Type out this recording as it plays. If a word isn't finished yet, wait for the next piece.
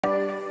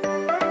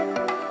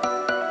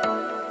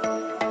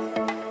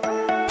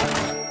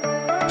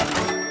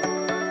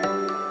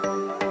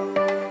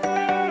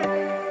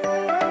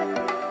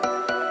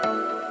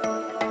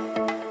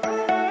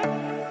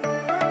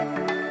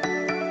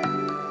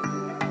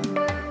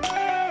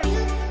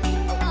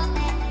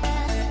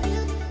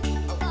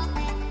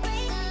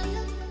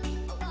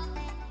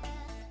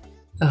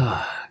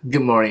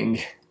Good morning.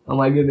 Oh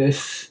my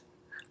goodness.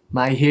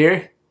 My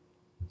hair?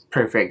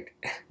 Perfect.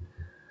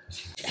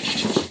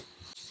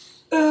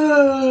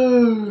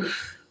 Oh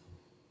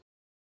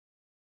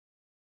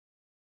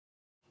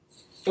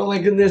my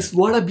goodness,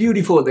 what a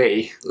beautiful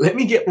day. Let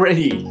me get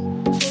ready.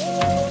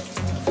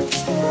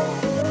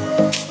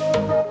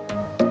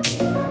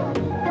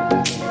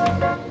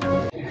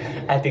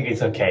 I think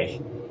it's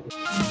okay.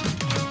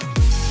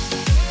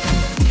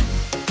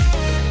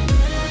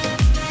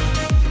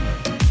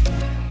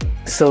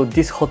 So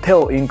this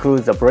hotel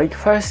includes a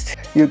breakfast.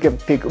 You can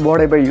pick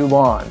whatever you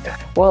want.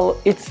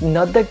 Well, it's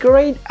not that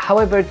great.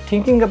 However,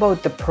 thinking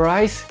about the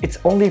price, it's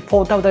only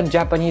 4,000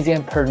 Japanese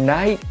yen per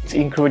night,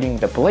 including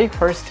the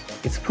breakfast.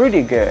 It's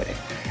pretty good.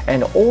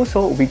 And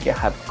also we can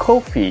have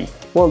coffee.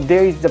 Well,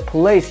 there is the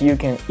place you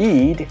can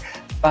eat,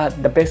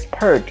 but the best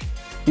part,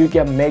 you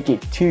can make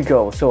it to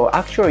go. So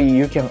actually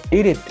you can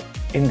eat it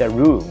in the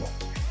room.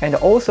 And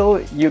also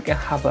you can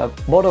have a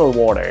bottled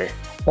water.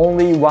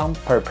 Only one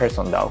per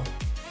person though.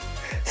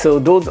 So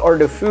those are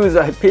the foods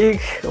I pick.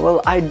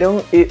 Well, I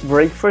don't eat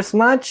breakfast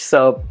much,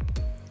 so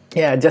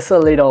yeah, just a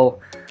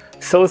little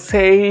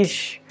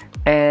sausage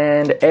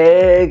and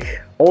egg,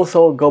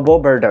 also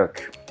gobo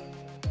burdock.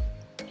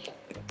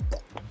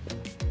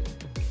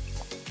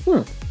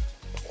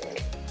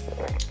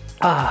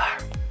 Ah,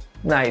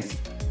 nice.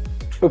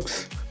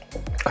 Oops.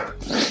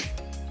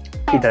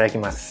 いただき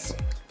ます。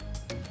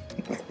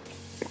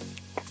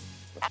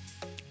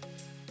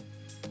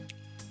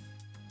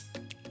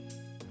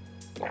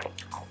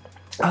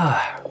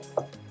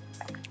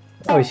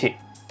美味しい。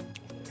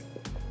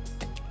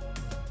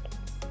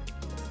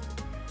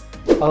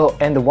Oh,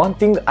 and one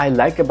thing I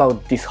like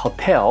about this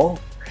hotel,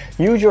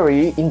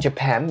 usually in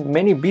Japan,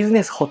 many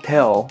business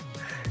hotel,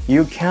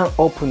 you can't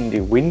open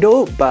the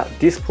window, but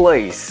this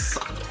place,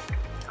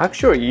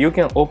 actually you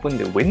can open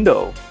the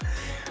window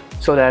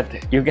so that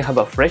you can have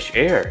a fresh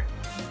air.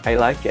 I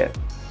like it.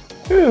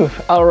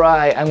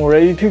 Alright, I'm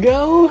ready to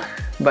go.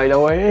 By the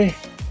way,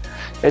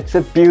 it's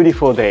a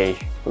beautiful day.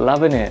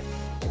 Loving it.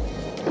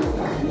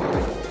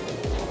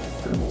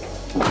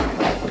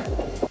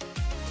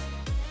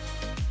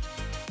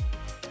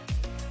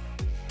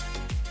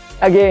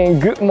 Again,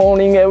 good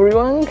morning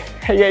everyone.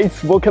 Hey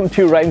guys, welcome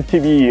to Ryan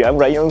TV. I'm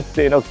Ryan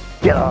Seno.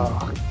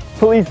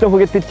 Please don't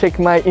forget to check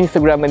my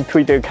Instagram and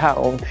Twitter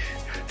account.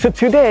 So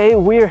today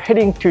we're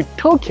heading to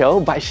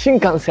Tokyo by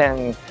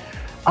Shinkansen.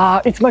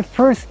 It's my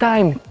first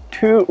time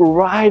to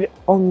ride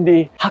on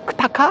the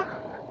Hakutaka.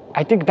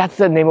 I think that's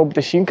the name of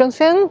the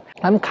Shinkansen.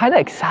 I'm kind of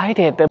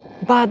excited,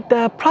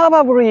 but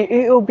probably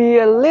it will be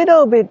a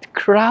little bit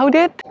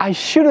crowded. I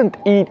shouldn't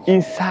eat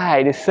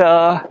inside,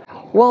 so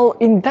well,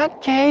 in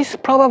that case,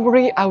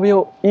 probably I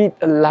will eat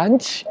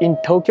lunch in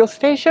Tokyo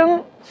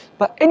Station.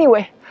 But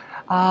anyway,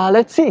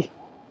 let's see.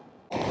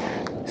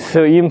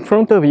 So in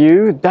front of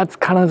you, that's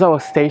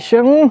Kanazawa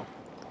Station.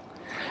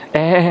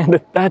 And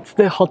that's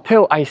the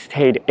hotel I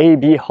stayed,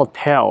 AB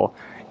Hotel.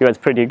 It was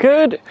pretty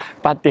good.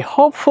 But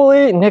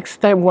hopefully next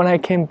time when I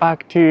came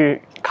back to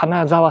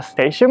Kanazawa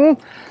Station,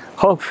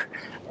 hope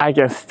I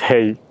can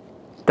stay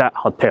that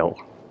hotel.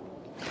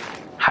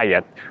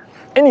 Hyatt.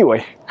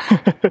 Anyway.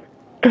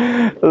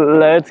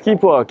 Let's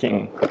keep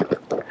walking.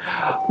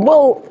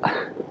 Well,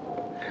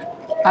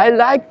 I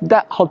like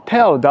that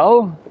hotel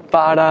though,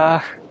 but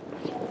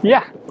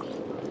yeah,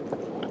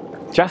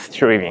 just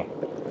dreaming.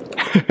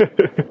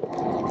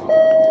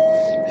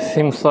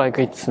 Seems like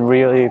it's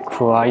really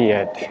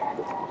quiet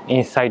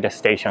inside the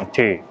station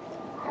too.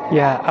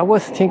 Yeah, I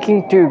was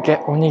thinking to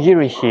get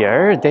onigiri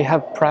here. They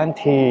have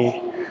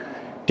plenty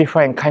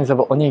different kinds of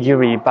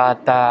onigiri, but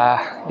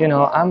you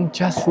know, I'm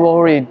just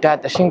worried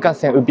that the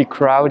Shinkansen would be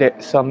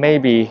crowded, so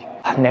maybe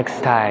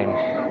next time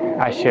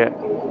I should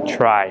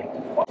try.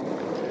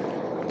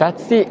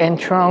 That's the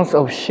entrance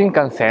of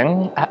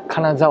Shinkansen at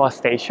Kanazawa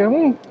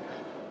Station.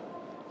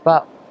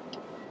 But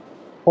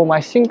for my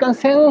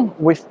Shinkansen,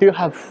 we still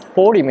have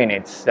 40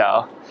 minutes,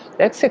 so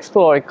let's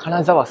explore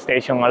Kanazawa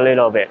Station a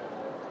little bit.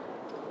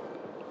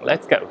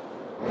 Let's go.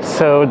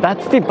 So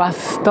that's the bus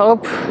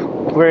stop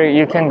where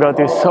you can go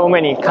to so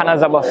many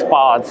Kanazawa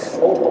spots.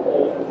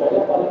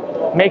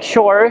 Make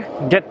sure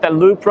get the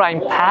loop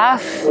line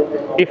pass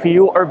if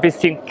you are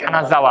visiting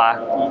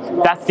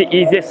Kanazawa. That's the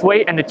easiest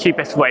way and the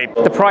cheapest way.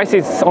 The price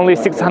is only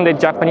 600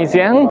 Japanese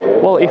yen.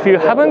 Well, if you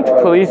haven't,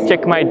 please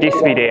check my this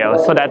video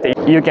so that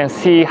you can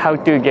see how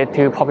to get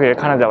to popular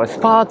Kanazawa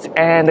spots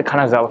and the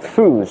Kanazawa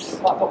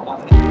foods.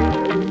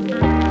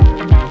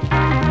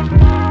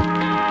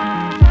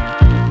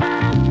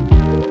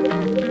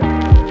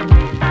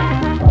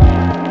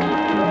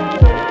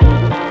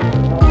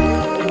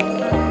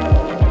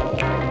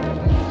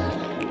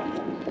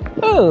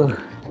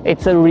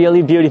 It's a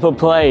really beautiful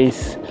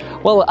place.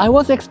 Well, I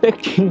was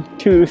expecting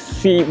to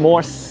see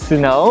more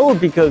snow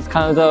because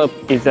Kanazawa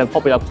is a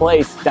popular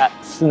place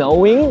that's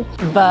snowing,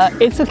 but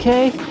it's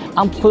okay.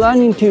 I'm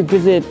planning to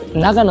visit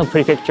Nagano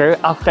Prefecture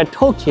after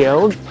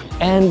Tokyo,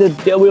 and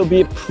there will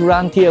be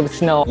plenty of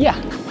snow. Yeah,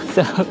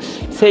 so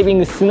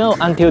saving snow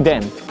until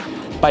then.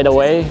 By the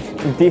way,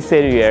 this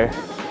area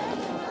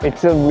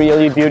It's a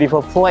really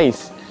beautiful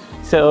place.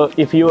 So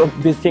if you're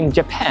visiting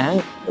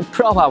Japan,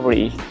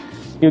 probably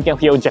you can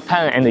feel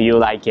Japan and you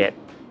like it.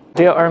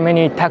 There are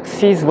many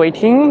taxis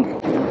waiting,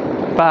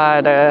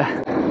 but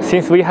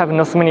since we have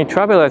not so many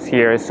travelers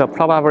here, so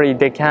probably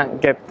they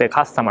can't get the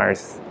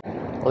customers.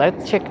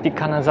 Let's check the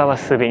Kanazawa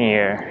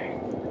souvenir.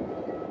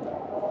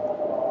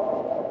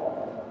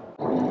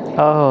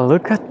 Oh,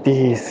 look at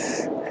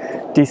this.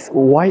 This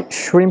white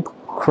shrimp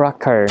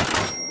cracker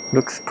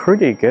looks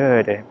pretty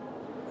good.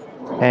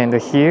 And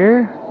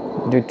here,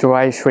 the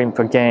dry shrimp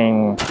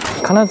again.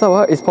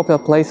 Kanazawa is a popular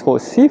place for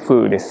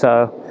seafood,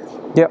 so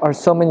there are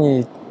so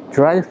many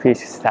dry fish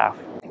stuff.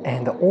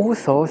 And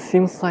also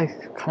seems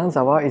like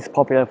Kanazawa is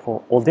popular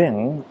for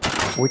oden,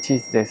 which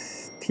is the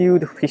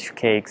stewed fish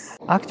cakes.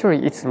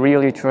 Actually, it's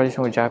really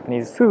traditional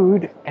Japanese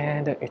food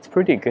and it's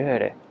pretty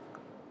good.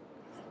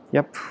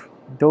 Yep,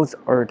 those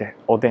are the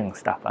oden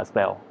stuff as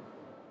well.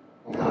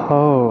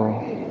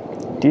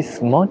 Oh,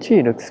 this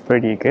mochi looks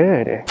pretty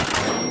good.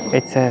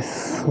 It's a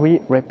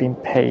sweet wrapping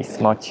paste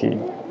mochi.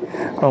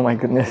 Oh my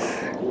goodness,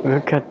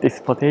 look at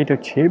this potato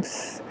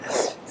chips.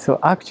 So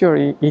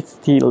actually, it's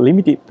the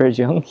limited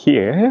version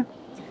here.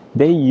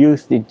 They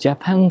use the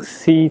Japan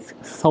seeds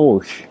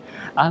sauce.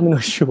 I'm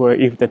not sure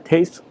if the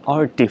tastes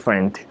are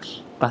different,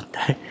 but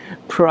the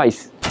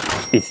price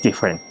is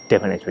different,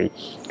 definitely.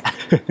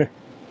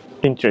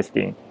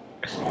 Interesting.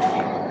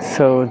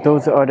 So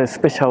those are the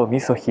special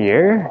miso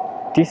here.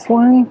 This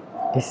one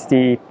is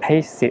the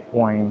pasted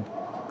one.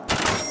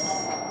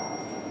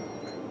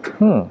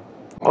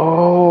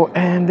 Oh,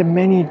 and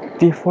many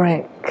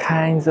different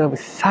kinds of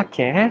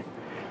sake.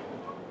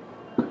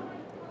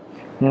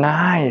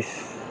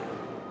 Nice.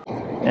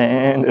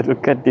 And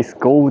look at this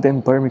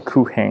golden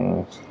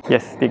Bermukuchen.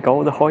 Yes, the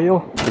gold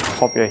foil is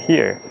popular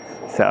here.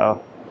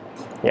 So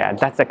yeah,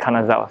 that's the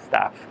Kanazawa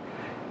stuff.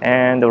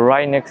 And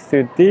right next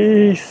to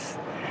this,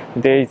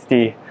 there's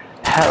the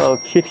Hello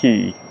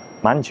Kitty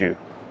manju.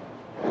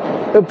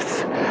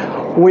 Oops,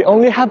 we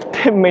only have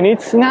 10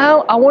 minutes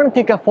now. I want to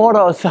take a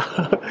photo, so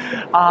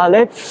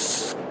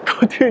let's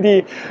go to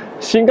the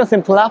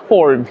Shinkansen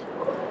platform.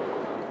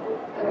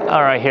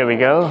 Alright, here we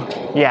go.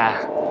 Yeah,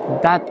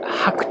 that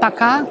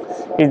Hakutaka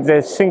is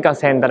the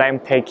Shinkansen that I'm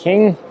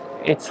taking.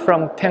 It's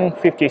from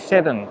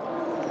 10:57.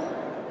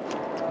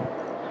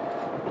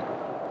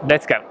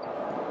 Let's go.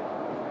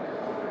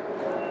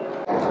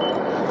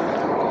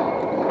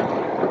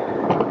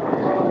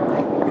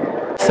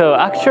 So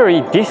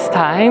actually this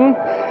time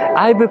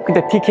I booked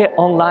the ticket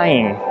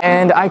online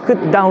and I could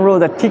download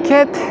the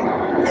ticket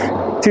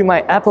to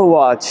my Apple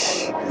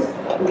Watch.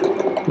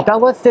 That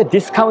was the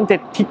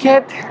discounted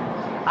ticket.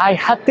 I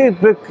had to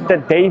book the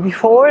day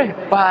before,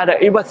 but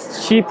it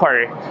was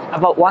cheaper,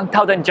 about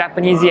 1,000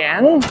 Japanese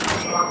yen.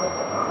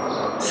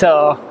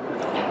 So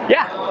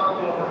yeah,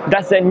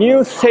 that's a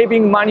new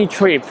saving money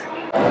trip.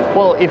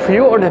 Well, if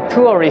you are the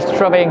tourist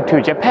traveling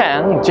to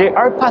Japan,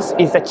 JR Pass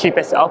is the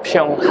cheapest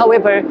option.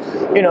 However,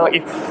 you know,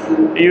 if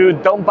you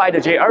don't buy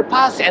the JR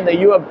Pass and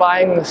you are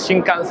buying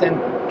Shinkansen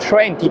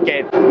train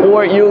ticket,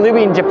 or you live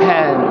in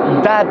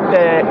Japan, that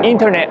the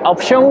internet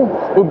option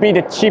would be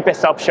the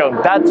cheapest option.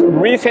 That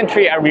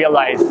recently I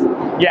realized.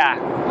 Yeah,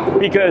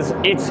 because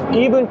it's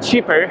even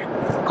cheaper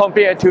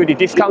compared to the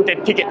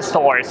discounted ticket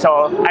store.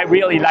 So I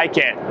really like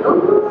it.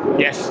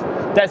 Yes,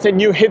 that's a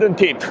new hidden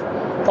tip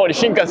for the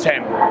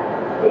Shinkansen.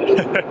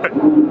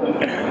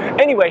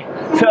 Anyway,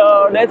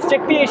 so let's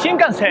check the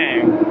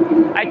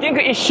Shinkansen. I think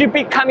it should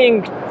be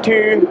coming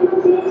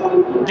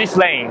to this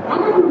lane.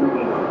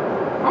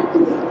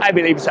 I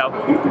believe so.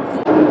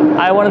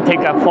 I want to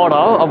take a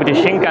photo of the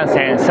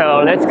Shinkansen,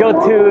 so let's go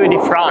to the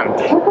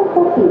front.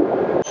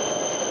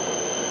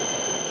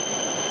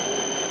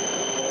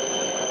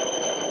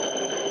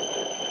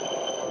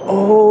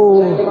 Oh,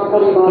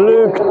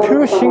 look,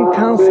 two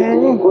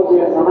Shinkansen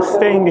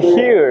staying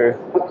here.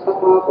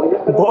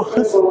 Both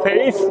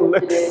face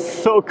looks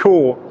so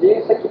cool.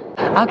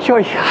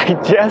 Actually, I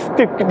just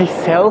took the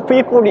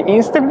selfie for the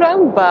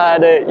Instagram,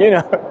 but you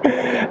know,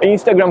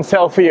 Instagram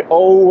selfie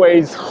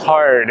always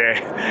hard.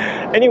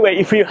 Anyway,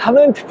 if you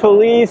haven't,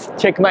 please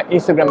check my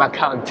Instagram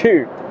account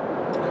too.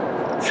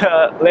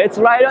 So let's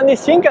ride on the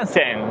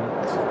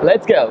Shinkansen.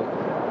 Let's go.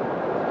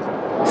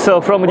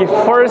 So from the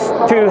first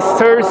to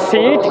third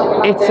seat,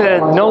 it's a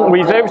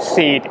non-reserved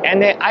seat,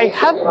 and I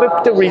have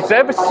booked the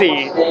reserved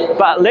seat,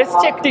 but let's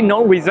check the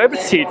non-reserved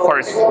seat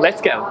first. Let's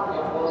go.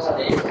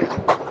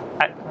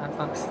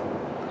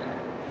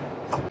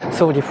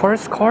 So the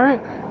first car,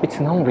 it's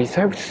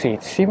non-reserved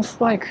seat. Seems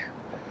like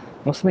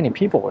not so many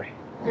people.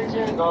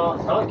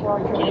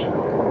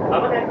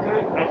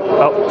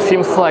 Oh,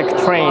 seems like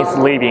train is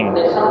leaving.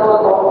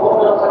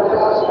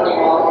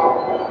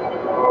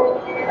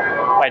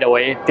 By the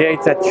way, there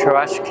is a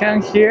trash can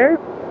here,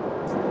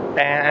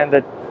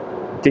 and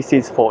this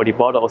is for the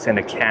bottles and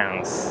the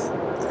cans.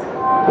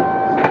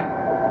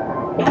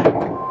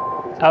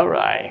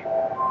 Alright,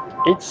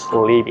 it's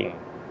leaving.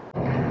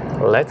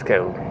 Let's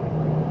go.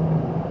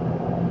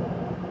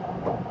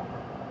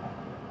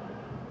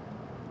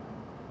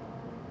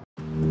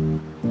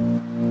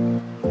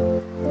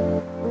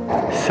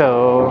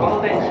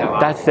 So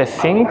that's the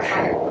sink.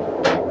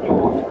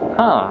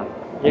 Huh,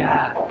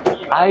 yeah.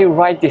 I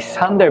ride this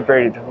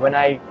Thunderbird when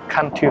I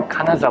come to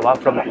Kanazawa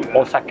from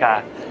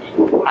Osaka.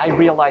 I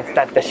realized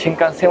that the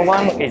Shinkansen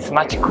one is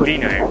much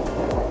cleaner.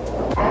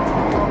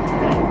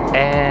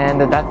 And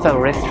that's a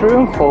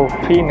restroom for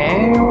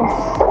females.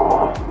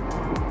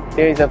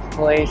 There is a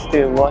place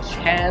to wash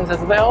hands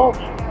as well.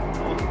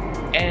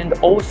 And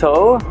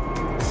also,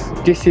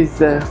 this is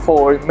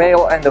for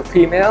male and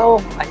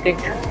female. I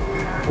think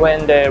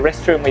when the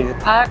restroom is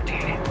packed.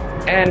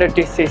 And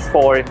this is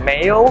for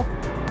male.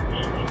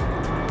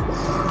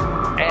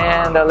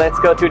 And let's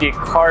go to the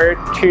car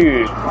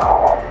 2.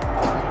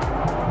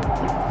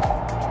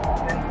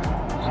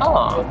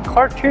 Oh,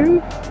 car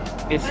 2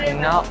 is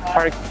not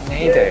parked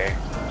neither.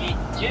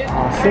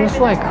 Seems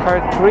like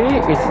car 3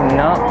 is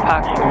not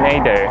parked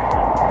neither.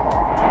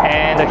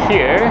 And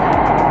here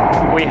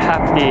we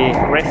have the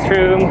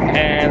restroom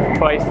and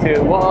place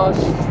to wash.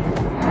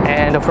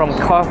 And from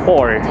car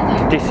 4,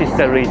 this is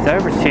the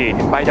reserved seat.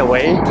 By the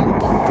way,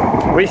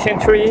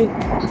 recently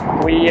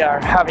we are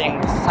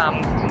having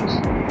some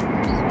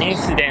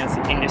incidents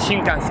in the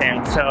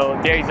Shinkansen, so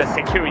there is a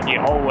security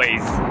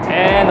always.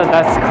 And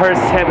that's car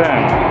 7,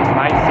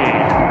 my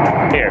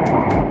seat. Here.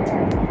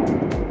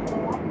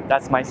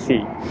 That's my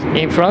seat.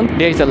 In front,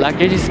 there is a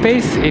luggage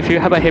space. If you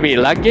have a heavy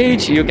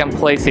luggage, you can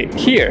place it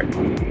here.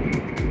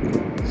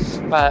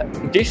 But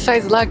this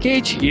size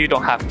luggage, you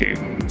don't have to.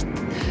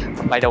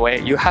 By the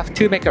way, you have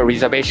to make a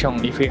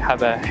reservation if you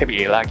have a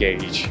heavy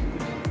luggage.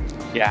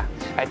 Yeah,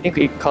 I think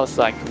it costs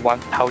like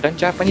 1,000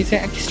 Japanese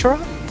yen extra,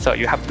 so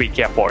you have to be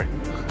careful.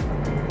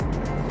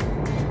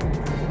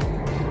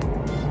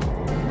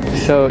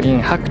 So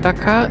in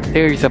Hakutaka,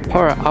 there is a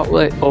power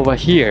outlet over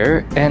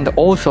here and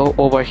also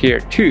over here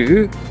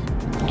too.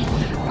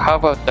 How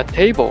about the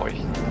table?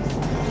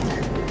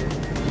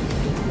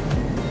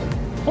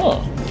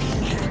 Oh,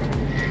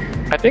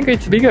 I think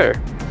it's bigger.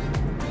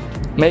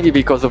 Maybe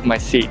because of my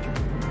seat.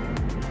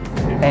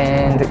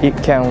 And it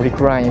can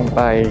recline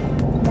by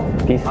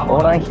this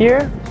button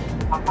here.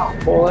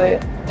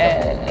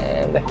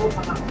 And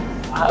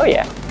oh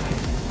yeah,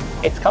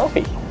 it's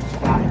comfy.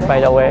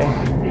 By the way,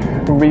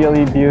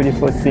 really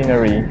beautiful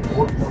scenery.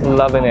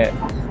 Loving it.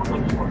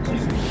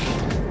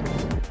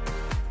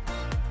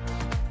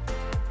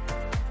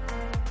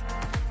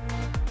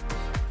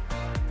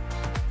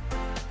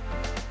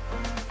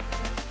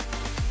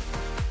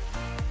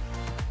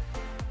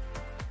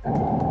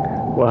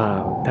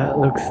 Wow, that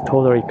looks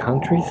totally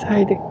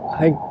countryside.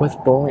 I was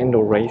born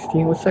and raised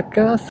in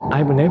Osaka.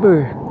 I've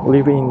never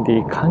lived in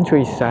the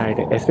countryside,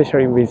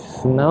 especially with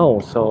snow,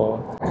 so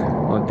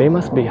they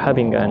must be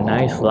having a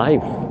nice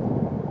life.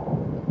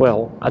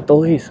 Well, at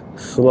least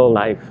slow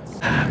life.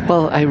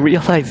 Well, I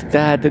realized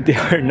that there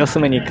are not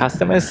so many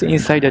customers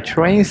inside the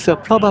train, so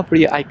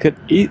probably I could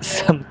eat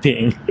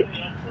something.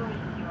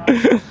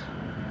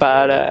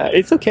 But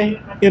it's okay,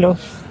 you know.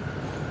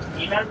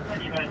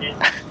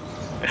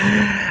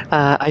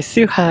 I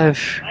still have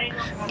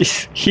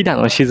this Hida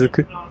no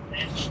Shizuku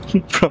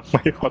from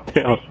my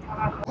hotel.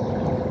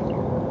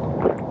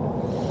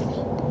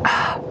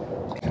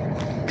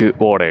 Good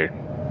water.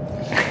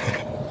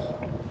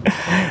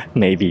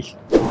 Maybe.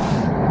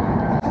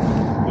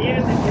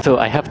 So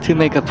I have to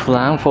make a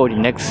plan for the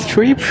next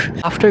trip.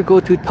 After go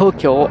to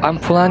Tokyo, I'm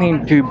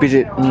planning to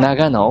visit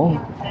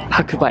Nagano,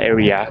 Hakuba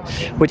area,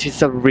 which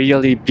is a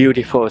really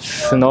beautiful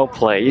snow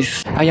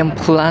place. I am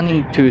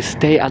planning to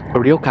stay at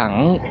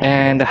ryokan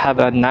and have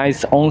a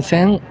nice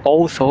onsen,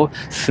 also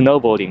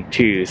snowboarding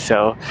too,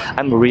 so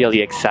I'm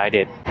really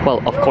excited.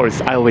 Well, of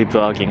course, I'll be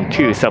vlogging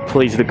too, so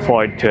please look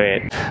forward to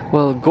it.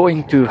 Well,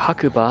 going to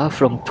Hakuba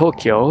from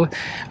Tokyo,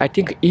 I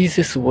think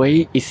easiest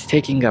way is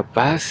taking a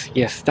bus.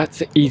 Yes, that's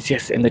the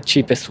easiest and the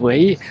cheapest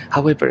way.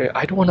 However,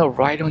 I don't want to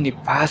ride on the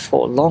bus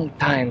for a long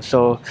time,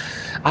 so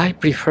I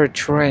prefer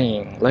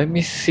train. Let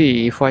me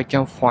see if I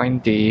can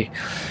find the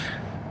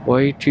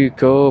way to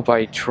go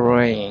by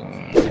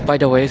train. By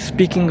the way,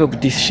 speaking of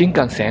this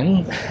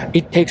Shinkansen,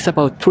 it takes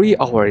about 3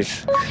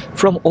 hours.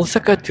 From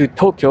Osaka to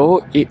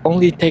Tokyo, it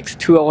only takes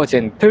 2 hours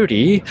and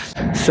 30.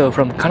 So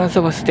from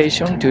Kanazawa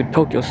station to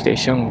Tokyo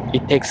station,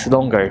 it takes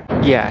longer.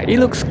 Yeah, it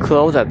looks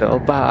closer though,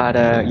 but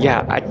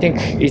yeah, I think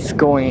it's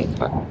going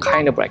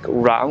kind of like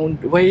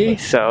round way,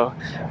 so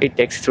it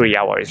takes 3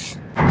 hours.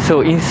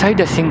 So inside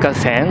the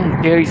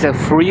Shinkansen, there is a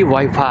free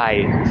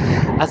Wi-Fi.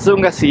 As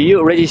long as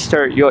you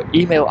register your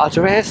email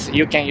address,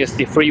 you can use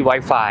the free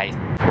Wi-Fi.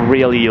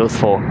 Really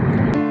useful.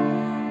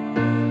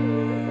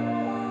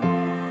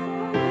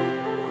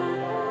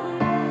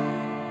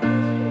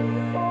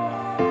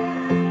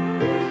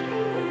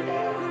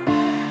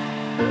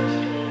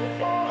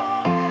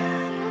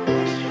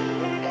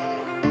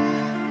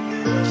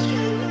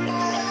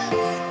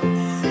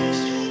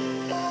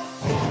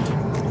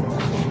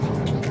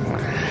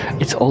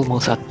 It's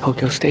almost at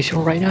Tokyo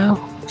Station right now,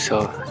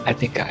 so I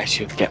think I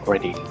should get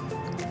ready.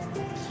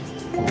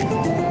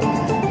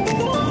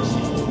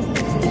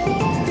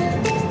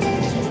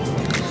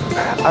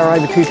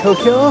 Arrived to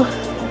Tokyo,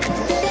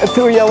 a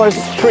 3 hours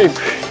trip.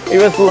 It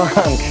was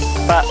long.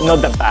 but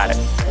not that bad.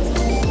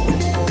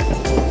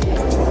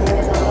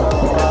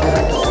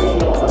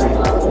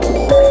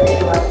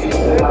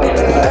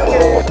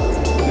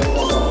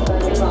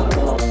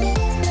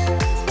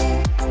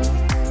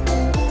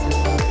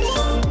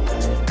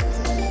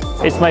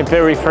 It's my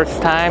very first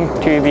time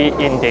to be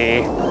in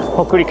the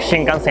Hokuriku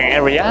Shinkansen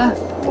area.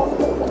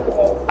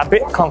 A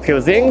bit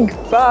confusing,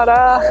 but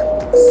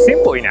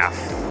simple enough.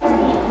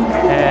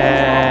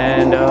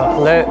 And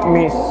let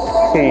me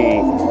see.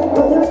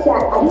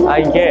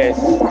 I guess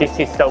this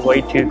is the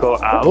way to go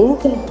out.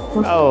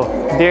 Oh,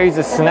 there is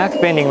a snack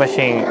vending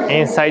machine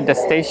inside the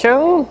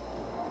station.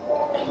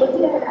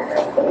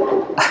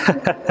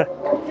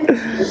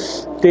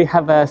 They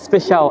have a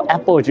special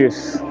apple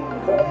juice.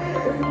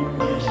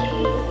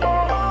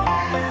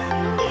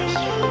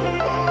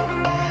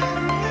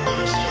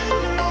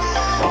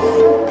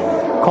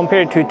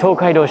 Compared to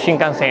Tokaido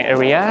Shinkansen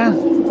area,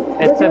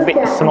 it's a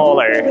bit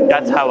smaller.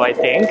 That's how I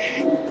think.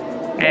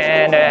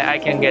 And I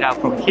can get out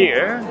from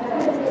here.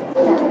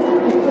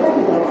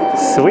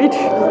 Sweet.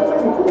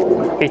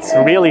 It's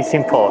really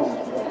simple.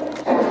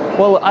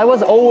 Well, I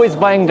was always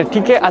buying the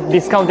ticket at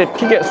discounted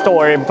ticket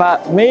store,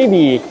 but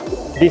maybe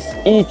this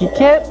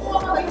e-ticket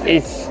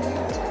is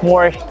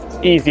more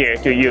easier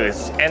to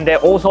use, and then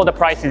also the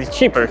price is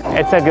cheaper.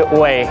 It's a good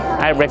way.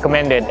 I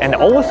recommend it. And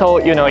also,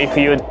 you know, if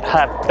you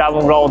have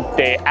downloaded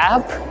the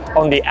app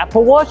on the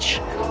Apple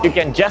Watch, you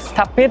can just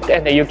tap it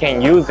and then you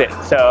can use it.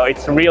 So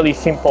it's really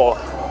simple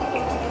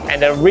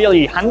and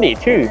really handy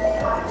too.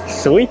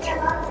 Sweet.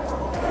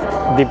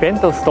 The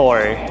bento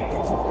store.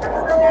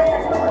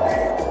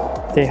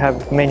 They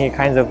have many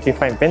kinds of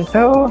different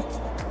bento.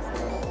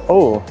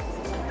 Oh,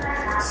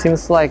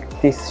 seems like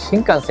this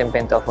Shinkansen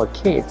bento for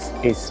kids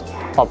is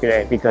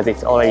popular because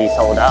it's already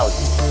sold out.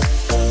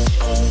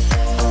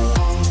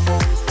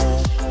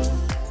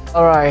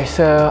 Alright,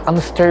 so I'm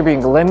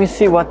starving. Let me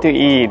see what to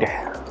eat.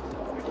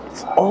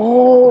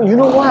 Oh, you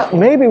know what?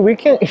 Maybe we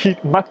can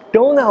eat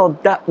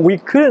McDonald's that we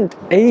couldn't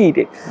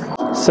eat.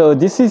 So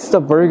this is the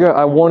burger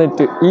I wanted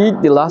to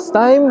eat the last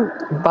time,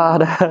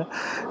 but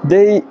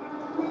they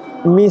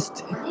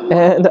missed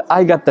and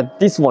I got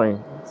this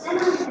one.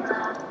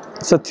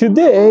 So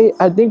today,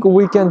 I think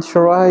we can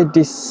try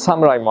this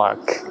samurai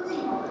mark.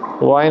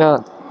 Why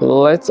not?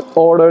 Let's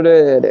order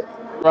it.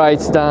 Right,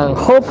 it's done.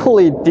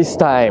 Hopefully this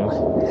time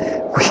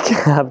we can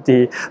have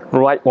the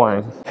right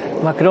one.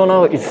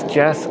 McDonald's is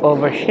just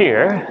over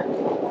here.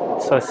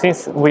 So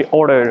since we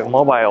ordered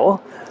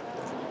mobile,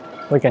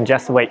 we can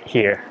just wait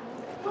here.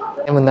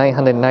 And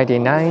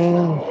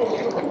 999.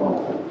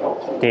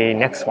 The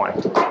next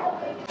one.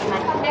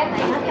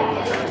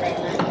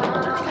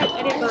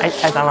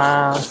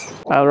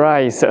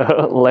 Alright,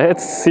 so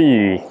let's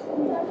see.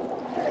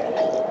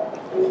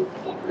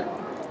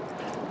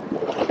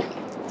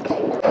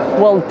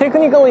 Well,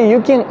 technically you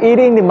can eat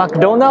in the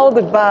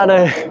McDonald's, but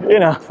you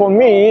know, for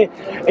me,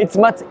 it's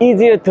much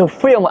easier to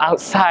film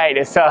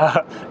outside,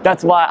 so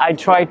that's why I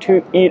try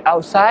to eat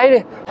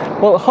outside.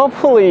 Well,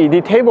 hopefully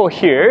the table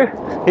here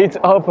is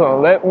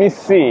open. Let me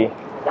see.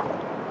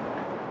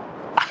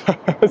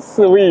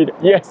 Sweet,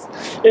 yes,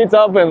 it's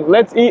open.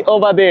 Let's eat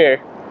over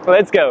there.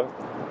 Let's go.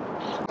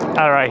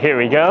 Alright, here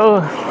we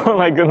go. Oh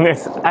my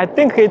goodness, I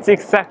think it's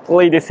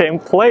exactly the same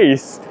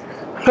place.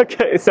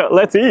 Okay, so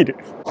let's eat.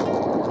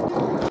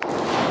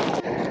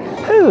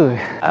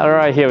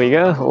 Alright, here we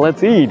go.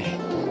 Let's eat.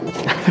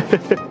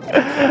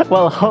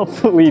 Well,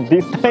 hopefully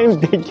this time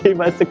they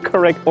gave us the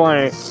correct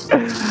one.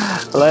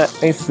 Let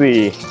me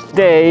see.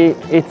 Today,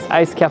 it's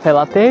iced cafe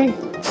latte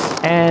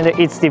and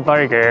it's the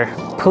burger.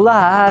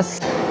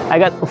 Plus, I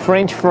got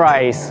French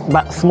fries,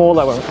 but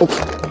smaller one.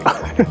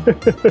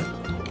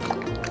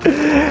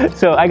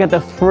 So I got the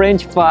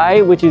French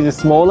fry, which is a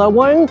smaller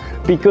one,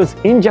 because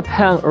in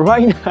Japan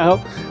right now,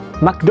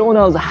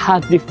 McDonald's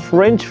has the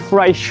French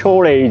fry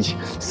shortage,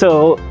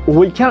 so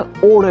we can't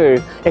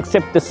order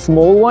except the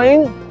small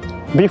one.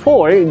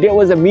 Before, there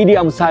was a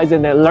medium size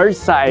and a large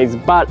size,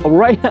 but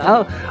right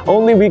now,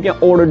 only we can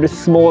order the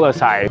smaller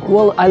size.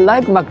 Well, I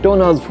like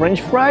McDonald's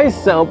French fries,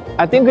 so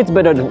I think it's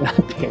better than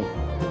nothing.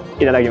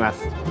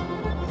 Itadakimasu.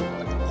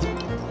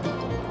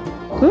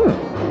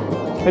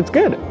 It's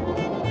good.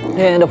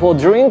 And for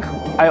drink,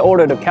 I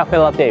ordered a cafe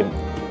latte.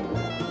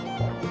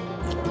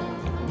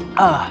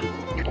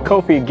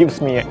 Coffee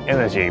gives me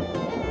energy.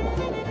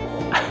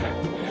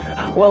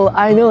 Well,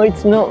 I know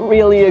it's not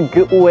really a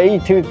good way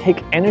to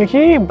take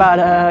energy, but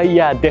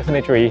yeah,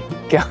 definitely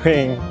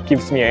caffeine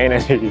gives me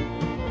energy.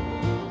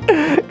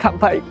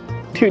 Kanpai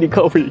to the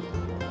coffee.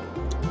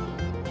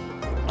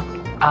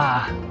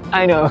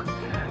 I know,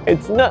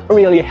 it's not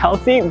really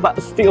healthy,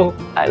 but still,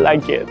 I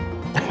like it.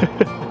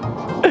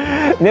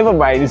 Never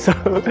mind, so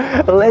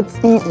let's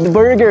eat the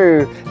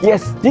burger.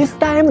 Yes, this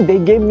time they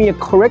gave me a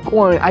correct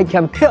one. I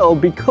can tell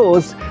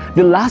because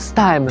the last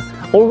time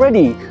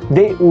already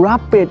they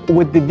wrap it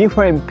with the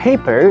different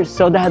paper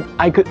so that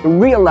I could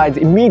realize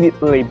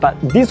immediately. But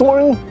this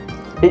one,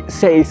 it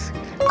says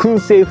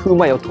Kunsei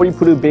Fumayo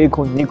Triple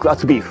Bacon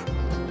Nikatsu Beef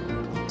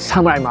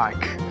Samurai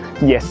Mark.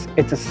 Yes,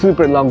 it's a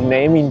super long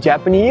name in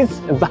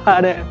Japanese,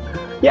 but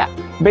Yeah,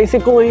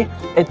 basically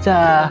it's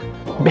a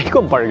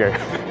bacon burger.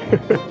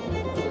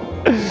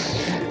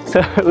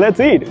 So let's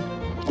eat.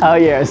 Oh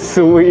yeah,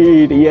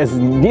 sweet. Yes,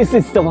 this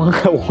is the one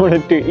I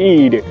wanted to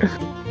eat.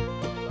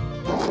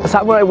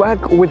 Samurai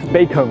whack with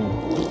bacon.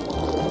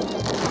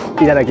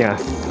 いただきま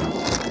す。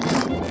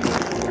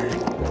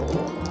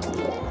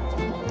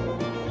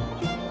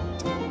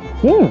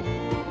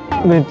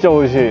めっちゃ美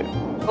味しい。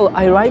Well,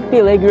 I like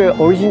the regular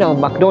original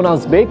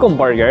McDonald's bacon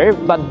burger,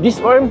 but this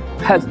one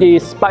has the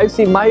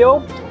spicy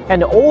mayo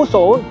and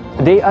also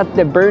they add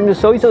the burnt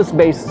soy sauce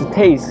based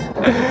taste.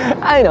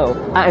 I know.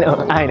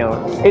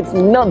 It's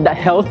not that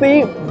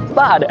healthy,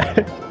 but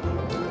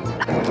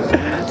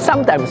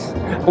sometimes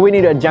we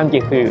need a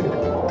junky food.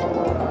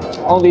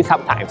 Only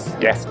sometimes,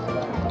 yes.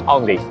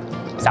 Only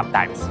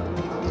sometimes.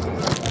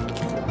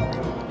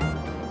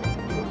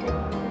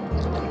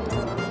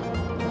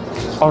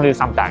 Only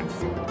sometimes.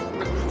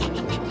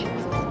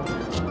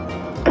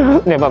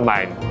 Never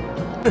mind.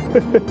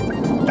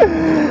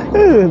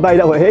 By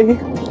the way,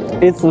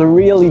 it's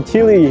really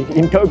chilly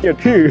in Tokyo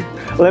too.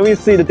 Let me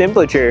see the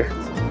temperature.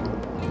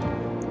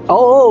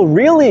 Oh,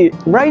 really?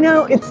 Right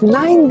now it's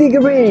 9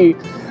 degrees.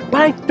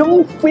 But I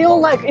don't feel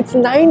like it's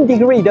 9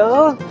 degrees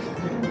though.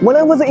 When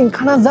I was in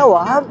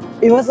Kanazawa,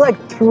 it was like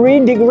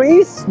 3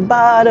 degrees,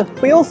 but it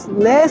feels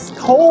less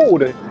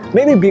cold.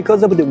 Maybe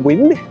because of the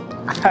wind?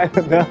 I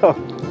don't know.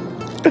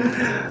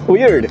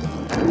 Weird.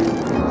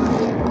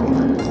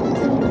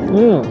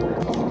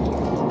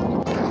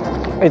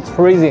 It's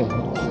freezing.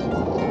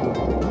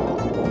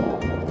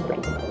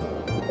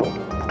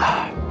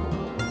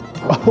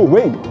 Oh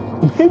wait,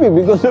 maybe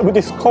because of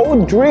this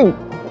cold drink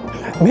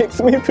makes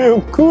me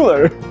feel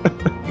cooler.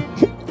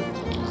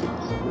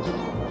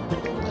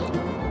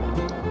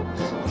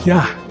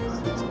 Yeah,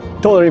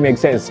 totally makes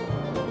sense.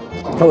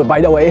 Oh,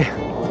 by the way,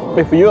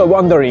 if you are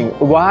wondering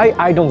why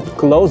I don't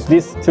close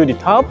this to the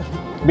top,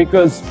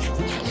 because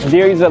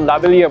there is a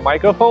lavalier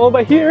microphone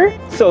over here,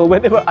 so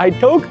whenever I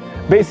talk,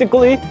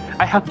 basically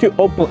I have to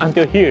open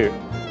until here.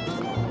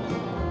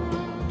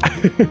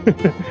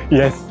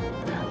 Yes,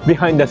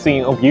 behind the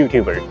scene of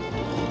YouTuber.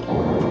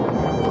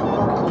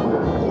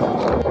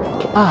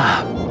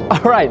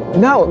 Alright,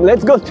 now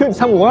let's go to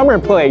some warmer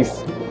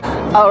place.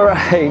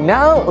 Alright,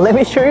 now let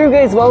me show you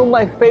guys one of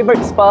my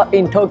favorite spots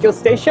in Tokyo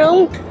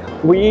Station.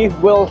 We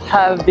will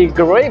have the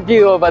great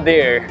view over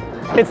there.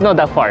 It's not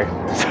that far,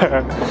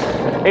 so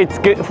it's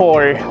good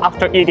for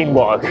after eating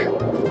walk.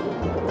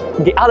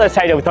 The other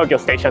side of Tokyo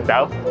Station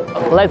though.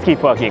 Let's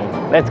keep walking.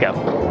 Let's go.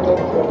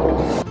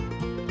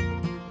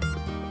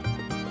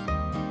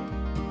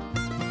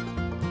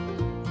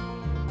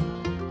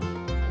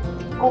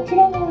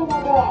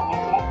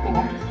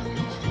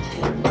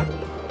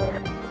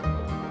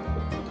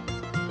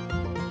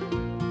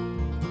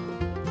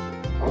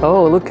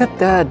 Oh, look at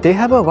that. They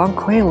have a 1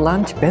 coin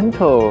lunch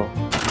bento.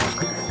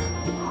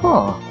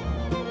 Huh.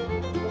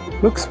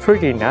 Looks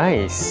pretty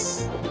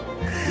nice.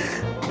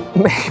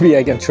 Maybe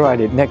I can try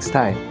it next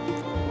time.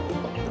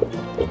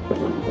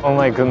 Oh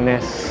my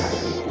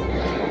goodness.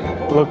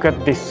 Look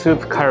at this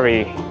soup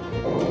curry.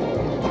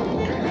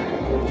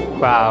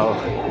 Wow,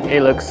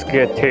 it looks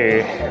good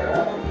too.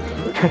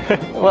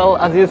 Well,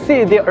 as you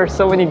see, there are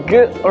so many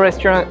good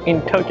restaurants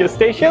in Tokyo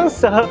Station,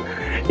 so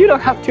you don't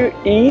have to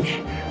eat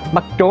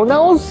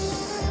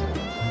McDonald's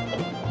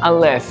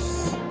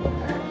unless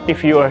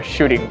if you are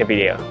shooting the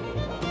video.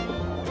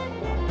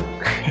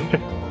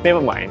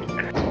 Never mind.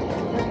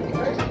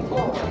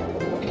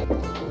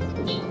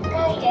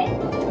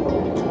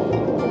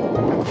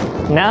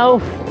 Now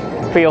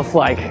feels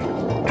like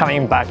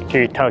coming back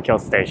to Tokyo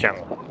Station.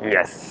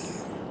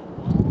 Yes.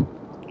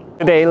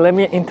 Today, let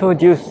me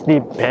introduce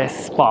the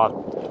best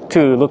spot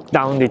to look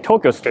down the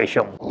Tokyo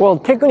Station. Well,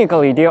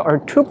 technically, there are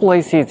 2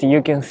 places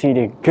you can see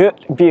the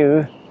good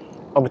view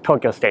of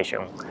Tokyo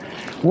Station.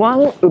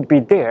 One would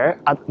be there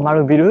at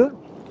Marubiru,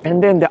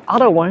 and then the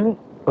other one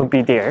would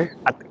be there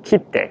at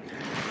Kite.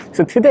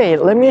 So today,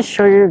 let me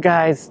show you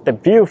guys the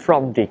view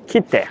from the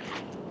Kite.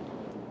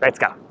 Let's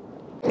go.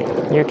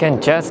 You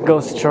can just go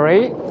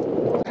straight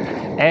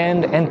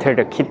and enter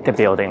the Kite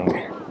building.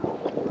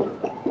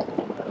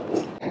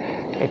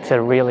 It's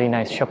a really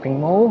nice shopping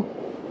mall.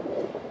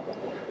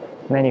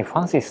 Many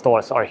fancy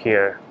stores are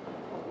here.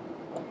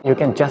 You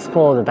can just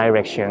follow the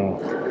direction.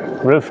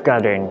 Roof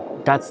Garden,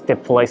 that's the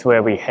place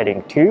where we're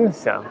heading to,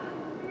 so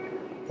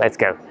let's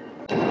go.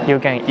 You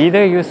can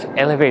either use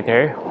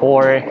elevator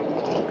or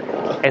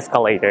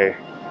escalator.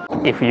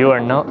 If you are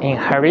not in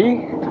a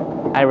hurry,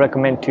 I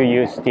recommend to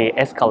use the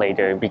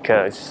escalator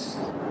because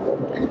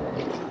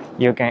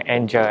you can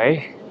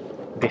enjoy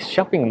this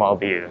shopping mall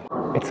view.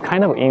 It's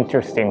kind of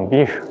interesting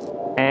view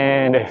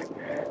and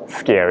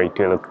scary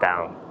to look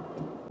down.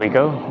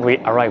 We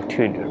arrived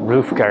to the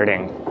Roof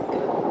Garden.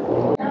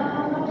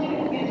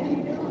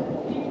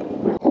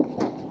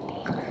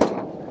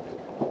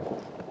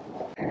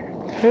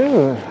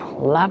 Ooh,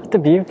 love the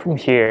view from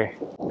here.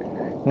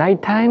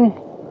 Nighttime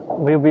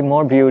will be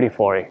more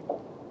beautiful.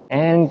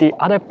 And the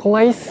other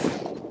place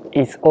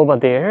is over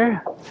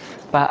there.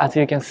 But as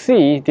you can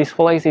see, this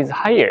place is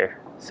higher.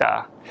 So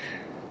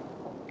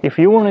If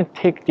you want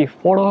to take the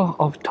photo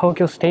of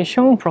Tokyo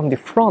Station from the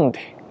front,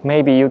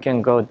 maybe you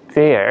can go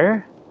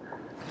there.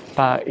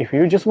 But if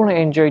you just want to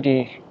enjoy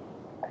the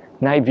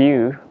night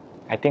view,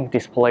 I think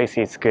this place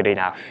is good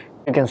enough.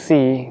 You can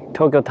see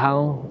Tokyo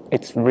town,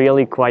 it's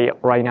really quiet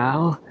right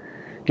now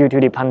due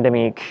to the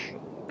pandemic,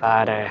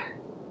 but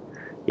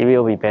it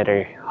will be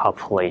better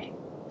hopefully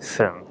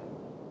soon.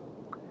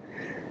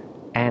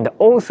 And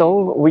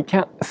also we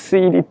can't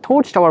see the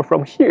torch tower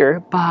from here,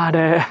 but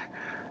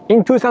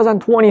in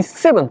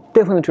 2027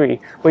 definitely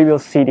we will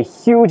see the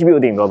huge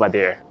building over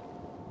there.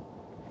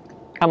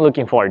 I'm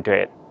looking forward to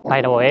it.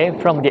 By the way,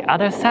 from the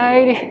other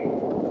side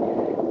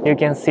you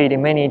can see the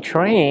many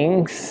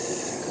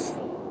trains.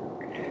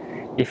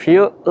 If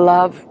you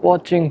love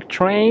watching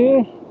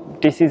train,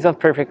 this is a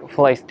perfect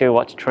place to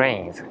watch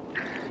trains.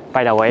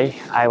 By the way,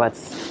 I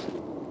was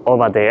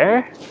over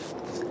there,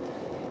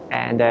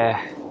 and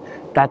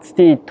that's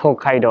the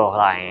Tokaido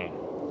line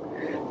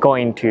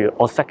going to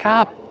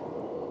Osaka,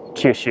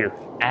 Kyushu,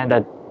 and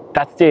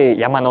that's the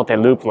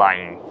Yamanote Loop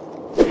line.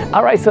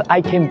 Alright, so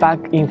I came back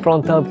in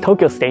front of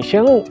Tokyo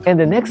Station, and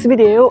the next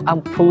video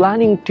I'm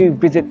planning to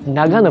visit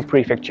Nagano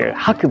Prefecture,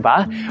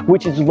 Hakuba,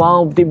 which is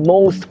one of the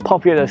most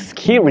popular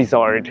ski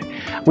resort.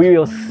 We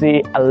will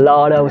see a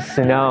lot of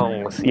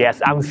snows.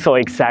 Yes, I'm so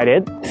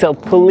excited. So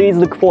please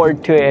look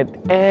forward to it,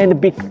 and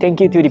big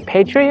thank you to the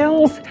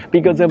Patreons.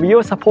 Because of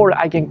your support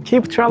I can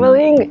keep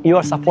traveling.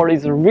 Your support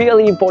is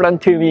really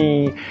important to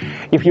me.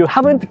 If you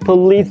haven't,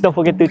 please don't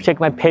forget to check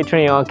my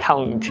Patreon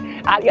account.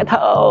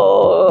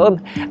 Arigatou!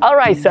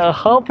 Alright, so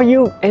hope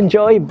you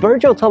enjoy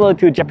virtual travel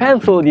to Japan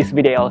through this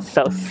video.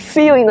 So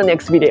see you in the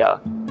next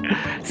video.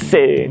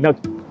 Se no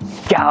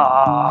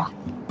go!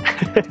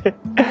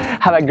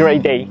 Have a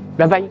great day.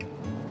 Bye bye.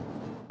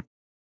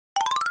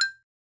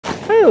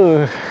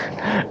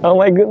 Oh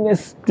my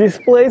goodness, this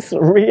place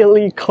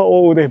really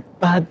cold,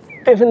 but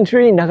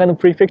definitely Nagano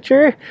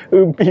Prefecture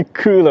would be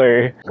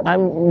cooler.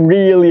 I'm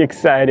really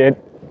excited.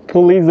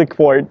 Please look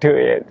forward to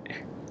it.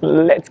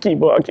 Let's keep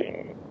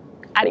walking.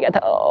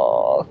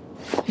 Arigatou.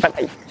 Bye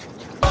bye.